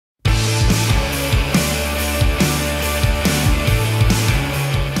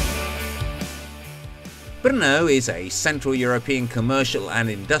Brno is a Central European commercial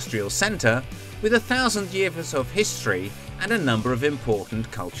and industrial centre with 1,000 years of history and a number of important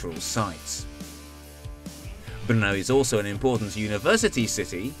cultural sites. Brno is also an important university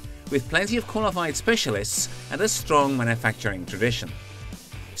city with plenty of qualified specialists and a strong manufacturing tradition.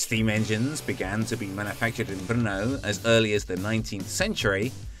 Steam engines began to be manufactured in Brno as early as the 19th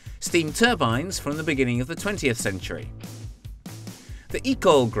century, steam turbines from the beginning of the 20th century. The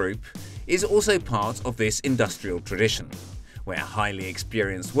EKOL Group is also part of this industrial tradition, where highly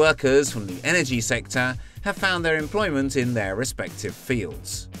experienced workers from the energy sector have found their employment in their respective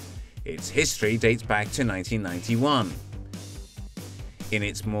fields. Its history dates back to 1991. In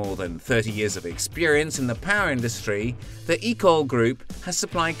its more than 30 years of experience in the power industry, the EKOL Group has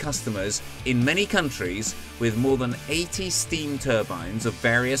supplied customers in many countries with more than 80 steam turbines of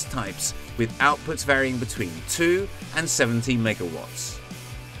various types with outputs varying between 2 and 70 megawatts.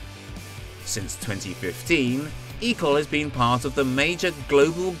 Since 2015, EKOL has been part of the major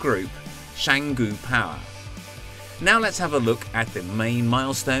global group SHAANGU Power. Now let's have a look at the main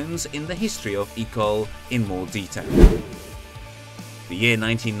milestones in the history of EKOL in more detail. The year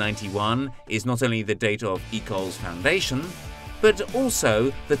 1991 is not only the date of EKOL's foundation, but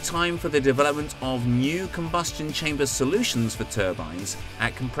also the time for the development of new combustion chamber solutions for turbines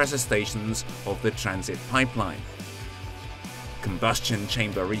at compressor stations of the transit pipeline. Combustion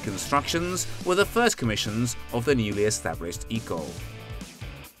chamber reconstructions were the first commissions of the newly established EKOL.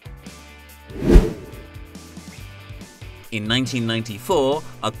 In 1994,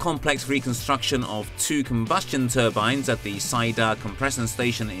 a complex reconstruction of 2 combustion turbines at the Saida compressor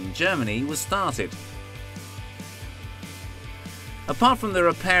station in Germany was started. Apart from the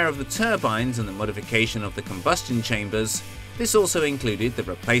repair of the turbines and the modification of the combustion chambers, this also included the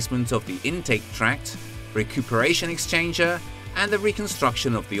replacement of the intake tract, recuperation exchanger, and the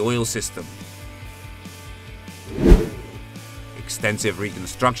reconstruction of the oil system. Extensive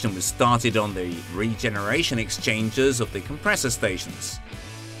reconstruction was started on the regeneration exchangers of the compressor stations.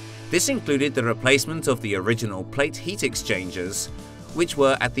 This included the replacement of the original plate heat exchangers, which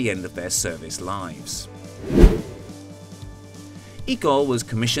were at the end of their service lives. EKOL was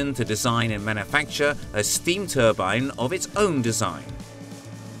commissioned to design and manufacture a steam turbine of its own design.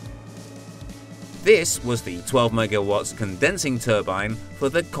 This was the 12 megawatts condensing turbine for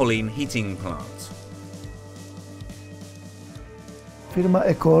the Kolin heating plant.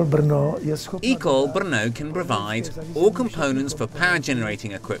 EKOL Brno can provide all components for power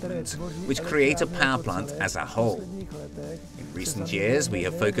generating equipment, which create a power plant as a whole. In recent years, we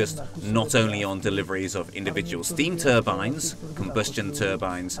have focused not only on deliveries of individual steam turbines, combustion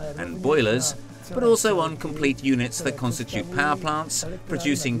turbines and boilers, but also on complete units that constitute power plants,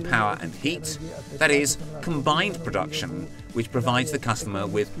 producing power and heat, that is, combined production, which provides the customer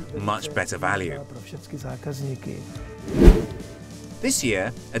with much better value. This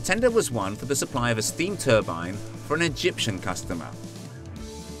year, a tender was won for the supply of a steam turbine for an Egyptian customer.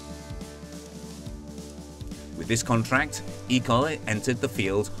 With this contract, EKOL entered the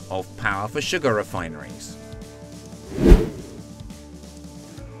field of power for sugar refineries.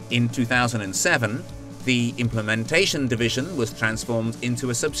 In 2007, the implementation division was transformed into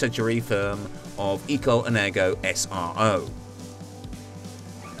a subsidiary firm of EKOL Energo SRO.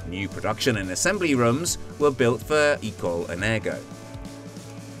 New production and assembly rooms were built for EKOL Energo.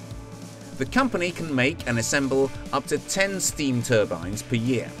 The company can make and assemble up to 10 steam turbines per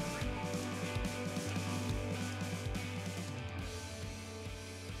year.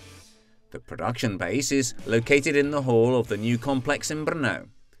 The production base is located in the hall of the new complex in Brno.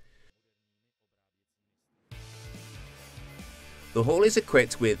 The hall is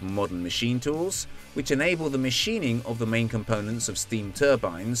equipped with modern machine tools, which enable the machining of the main components of steam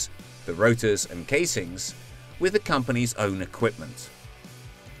turbines, the rotors and casings, with the company's own equipment.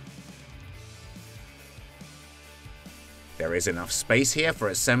 There is enough space here for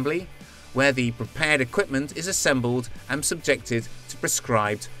assembly, where the prepared equipment is assembled and subjected to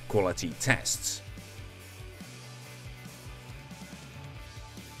prescribed quality tests.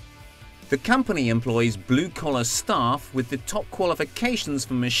 The company employs blue-collar staff with the top qualifications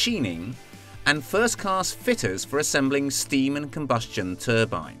for machining and first-class fitters for assembling steam and combustion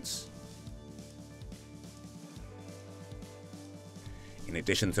turbines. In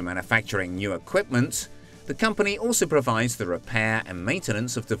addition to manufacturing new equipment, the company also provides the repair and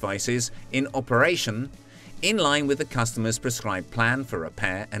maintenance of devices in operation in line with the customer's prescribed plan for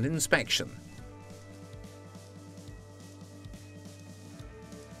repair and inspection.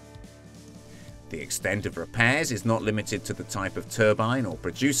 The extent of repairs is not limited to the type of turbine or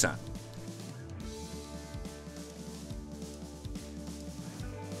producer.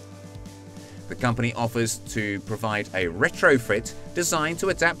 The company offers to provide a retrofit designed to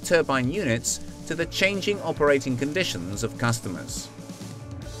adapt turbine units to the changing operating conditions of customers.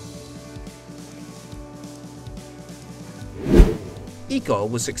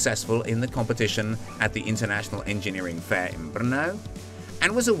 EKOL was successful in the competition at the International Engineering Fair in Brno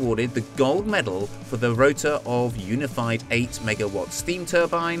and was awarded the gold medal for the rotor of unified 8 MW steam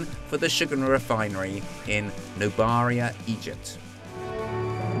turbine for the sugar refinery in Nobaria, Egypt.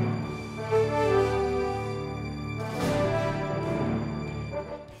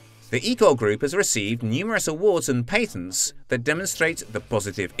 The EKOL Group has received numerous awards and patents that demonstrate the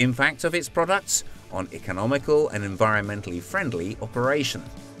positive impact of its products on economical and environmentally friendly operation.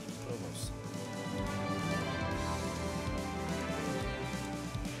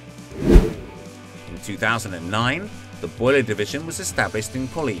 In 2009, the boiler division was established in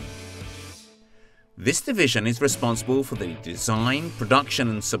Kolin. This division is responsible for the design, production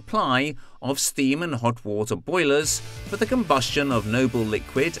and supply of steam and hot water boilers for the combustion of noble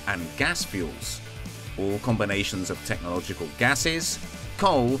liquid and gas fuels, all combinations of technological gases,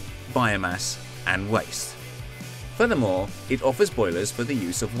 coal, biomass and waste. Furthermore, it offers boilers for the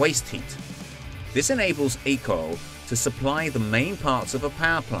use of waste heat. This enables EKOL to supply the main parts of a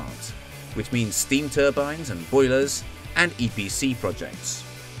power plant, which means steam turbines and boilers and EPC projects.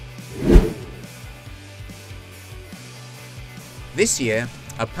 This year,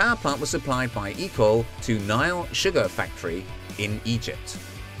 a power plant was supplied by EKOL to Nile Sugar Factory in Egypt.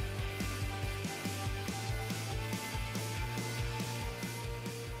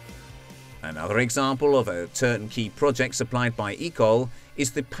 Another example of a turnkey project supplied by EKOL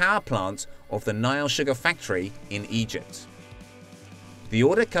is the power plant of the Nile Sugar Factory in Egypt. The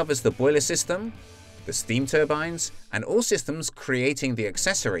order covers the boiler system, the steam turbines, and all systems creating the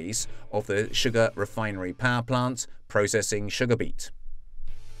accessories of the sugar refinery power plant processing sugar beet.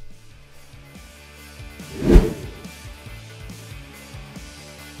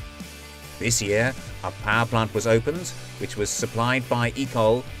 This year, a power plant was opened, which was supplied by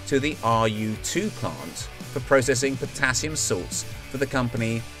EKOL to the RU2 plant for processing potassium salts for the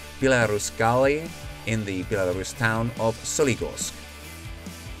company Belaruskali in the Belarus town of Soligorsk.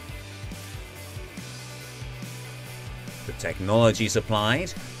 The technology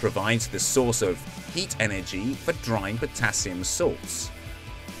supplied provides the source of heat energy for drying potassium salts.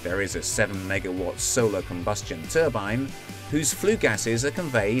 There is a 7 MW solar combustion turbine whose flue gases are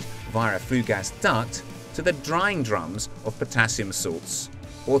conveyed via a flue gas duct to the drying drums of potassium salts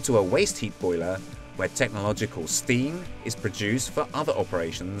or to a waste heat boiler where technological steam is produced for other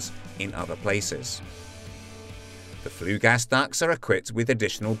operations in other places. The flue gas ducts are equipped with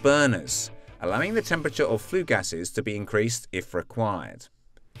additional burners, allowing the temperature of flue gases to be increased if required.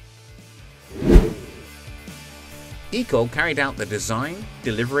 EKOL carried out the design,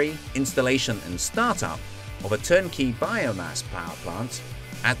 delivery, installation and startup of a turnkey biomass power plant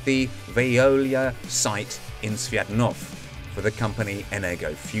at the Veolia site in Sviatnov for the company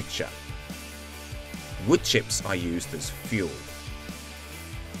Energo Future. Wood chips are used as fuel.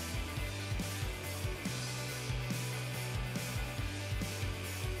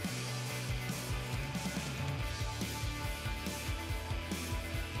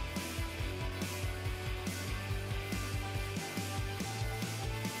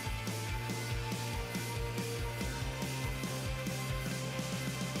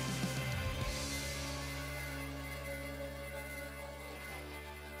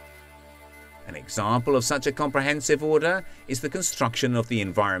 An example of such a comprehensive order is the construction of the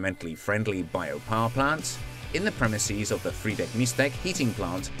environmentally friendly biopower plant in the premises of the Fridek Mistek heating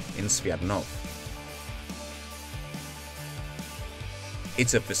plant in Sviatnov.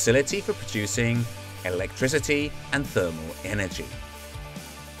 It's a facility for producing electricity and thermal energy.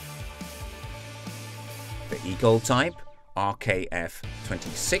 The EKOL type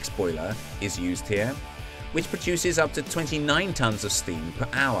RKF26 boiler is used here, which produces up to 29 tons of steam per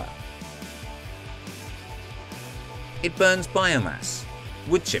hour. It burns biomass,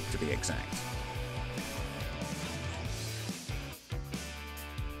 wood chip to be exact.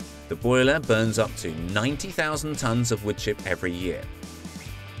 The boiler burns up to 90,000 tons of wood chip every year.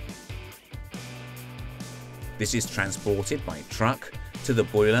 This is transported by truck to the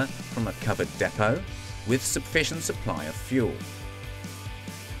boiler from a covered depot with sufficient supply of fuel.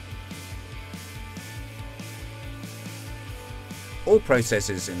 All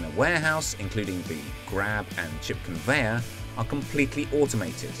processes in the warehouse, including the grab and chip conveyor, are completely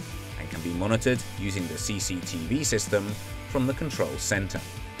automated and can be monitored using the CCTV system from the control center.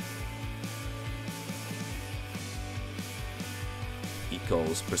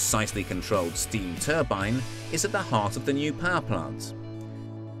 EKOL's precisely controlled steam turbine is at the heart of the new power plant.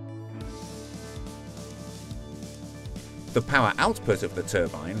 The power output of the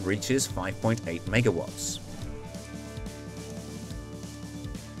turbine reaches 5.8 megawatts.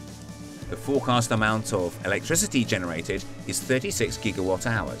 The forecast amount of electricity generated is 36 gigawatt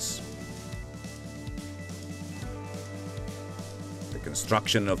hours. The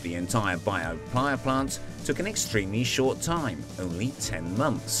construction of the entire power plant took an extremely short time, only 10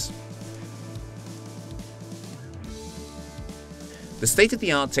 months. The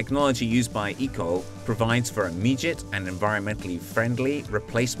state-of-the-art technology used by EKOL provides for immediate and environmentally friendly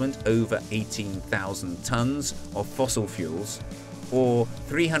replacement over 18,000 tons of fossil fuels or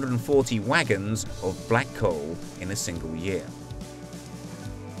 340 wagons of black coal in a single year.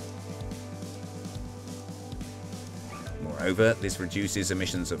 Moreover, this reduces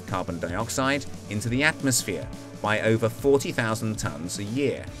emissions of carbon dioxide into the atmosphere by over 40,000 tons a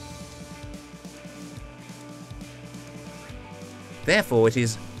year. Therefore, it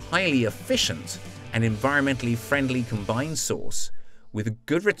is highly efficient and environmentally friendly combined source with a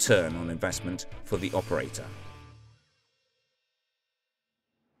good return on investment for the operator.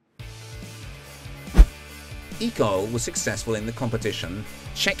 EKOL was successful in the competition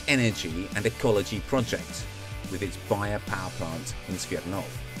Czech Energy and Ecology project with its power plant in Brno.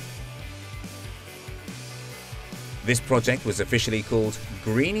 This project was officially called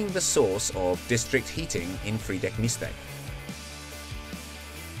Greening the Source of District Heating in Frýdek Místek.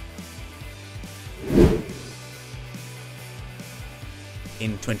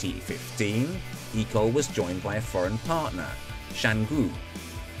 In 2015, EKOL was joined by a foreign partner, SHAANGU,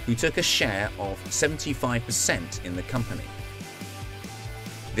 who took a share of 75% in the company.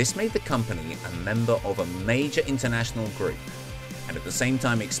 This made the company a member of a major international group and at the same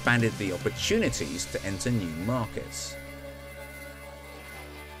time expanded the opportunities to enter new markets.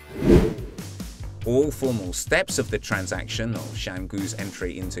 All formal steps of the transaction of SHAANGU's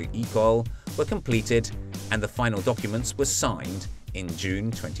entry into EKOL were completed and the final documents were signed in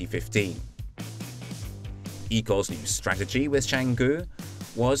June 2015. EKOL's new strategy with SHAANGU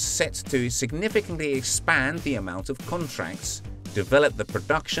was set to significantly expand the amount of contracts, develop the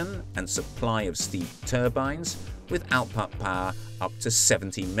production and supply of steam turbines with output power up to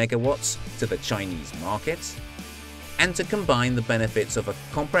 70 megawatts to the Chinese market, and to combine the benefits of a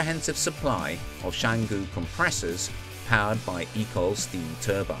comprehensive supply of SHAANGU compressors powered by EKOL steam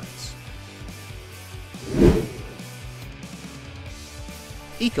turbines.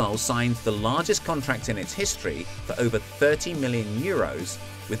 EKOL signed the largest contract in its history for over 30 million euros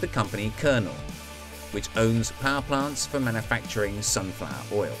with the company Brno, which owns power plants for manufacturing sunflower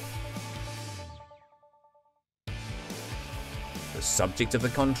oil. The subject of the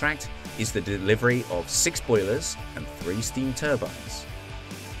contract is the delivery of 6 boilers and 3 steam turbines.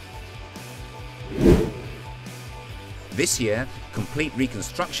 This year, complete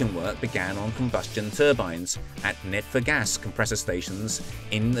reconstruction work began on combustion turbines at Net4Gas compressor stations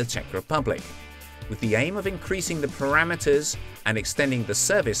in the Czech Republic, with the aim of increasing the parameters and extending the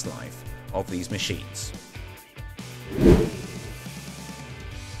service life of these machines.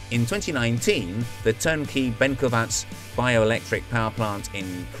 In 2019, the turnkey Benkovac bioelectric power plant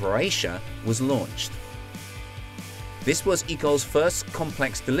in Croatia was launched. This was EKOL's first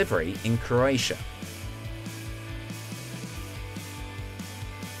complex delivery in Croatia.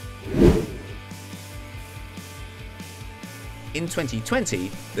 In 2020,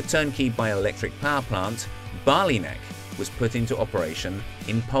 the turnkey bioelectric power plant Barlinek was put into operation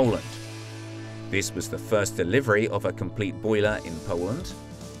in Poland. This was the first delivery of a complete boiler in Poland.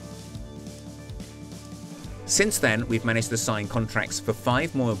 Since then, we've managed to sign contracts for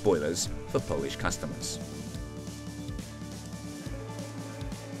 5 more boilers for Polish customers.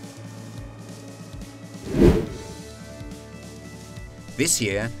 This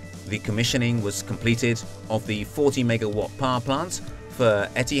year, the commissioning was completed of the 40 megawatt power plant for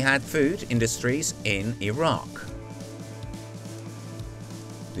ETIHAD Food Industries in Iraq.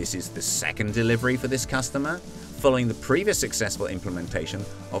 This is the second delivery for this customer, following the previous successful implementation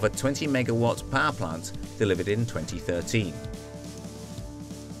of a 20 megawatt power plant delivered in 2013.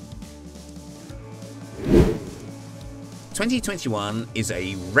 2021 is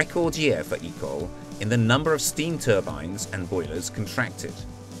a record year for EKOL in the number of steam turbines and boilers contracted.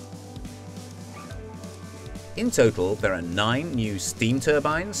 In total, there are 9 new steam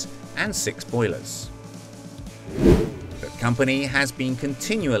turbines and 6 boilers. The company has been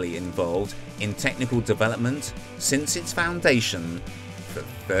continually involved in technical development since its foundation for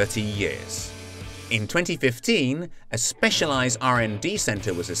 30 years. In 2015, a specialized R&D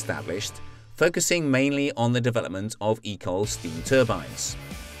center was established, focusing mainly on the development of EKOL steam turbines.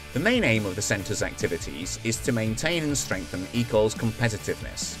 The main aim of the center's activities is to maintain and strengthen EKOL's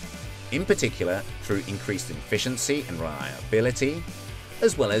competitiveness, in particular through increased efficiency and reliability,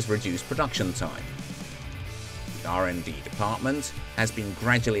 as well as reduced production time. The R&D department has been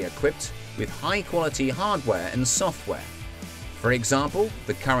gradually equipped with high-quality hardware and software. For example,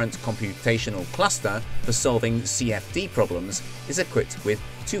 the current computational cluster for solving CFD problems is equipped with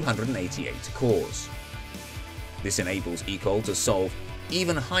 288 cores. This enables EKOL to solve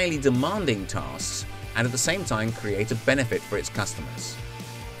even highly demanding tasks and at the same time create a benefit for its customers.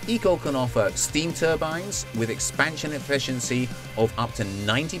 EKOL can offer steam turbines with expansion efficiency of up to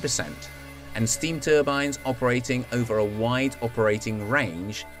 90% and steam turbines operating over a wide operating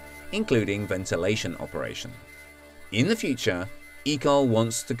range, including ventilation operation. In the future, EKOL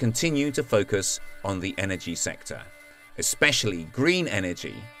wants to continue to focus on the energy sector, especially green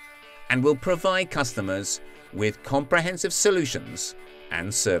energy, and will provide customers with comprehensive solutions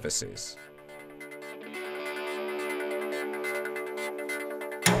and services.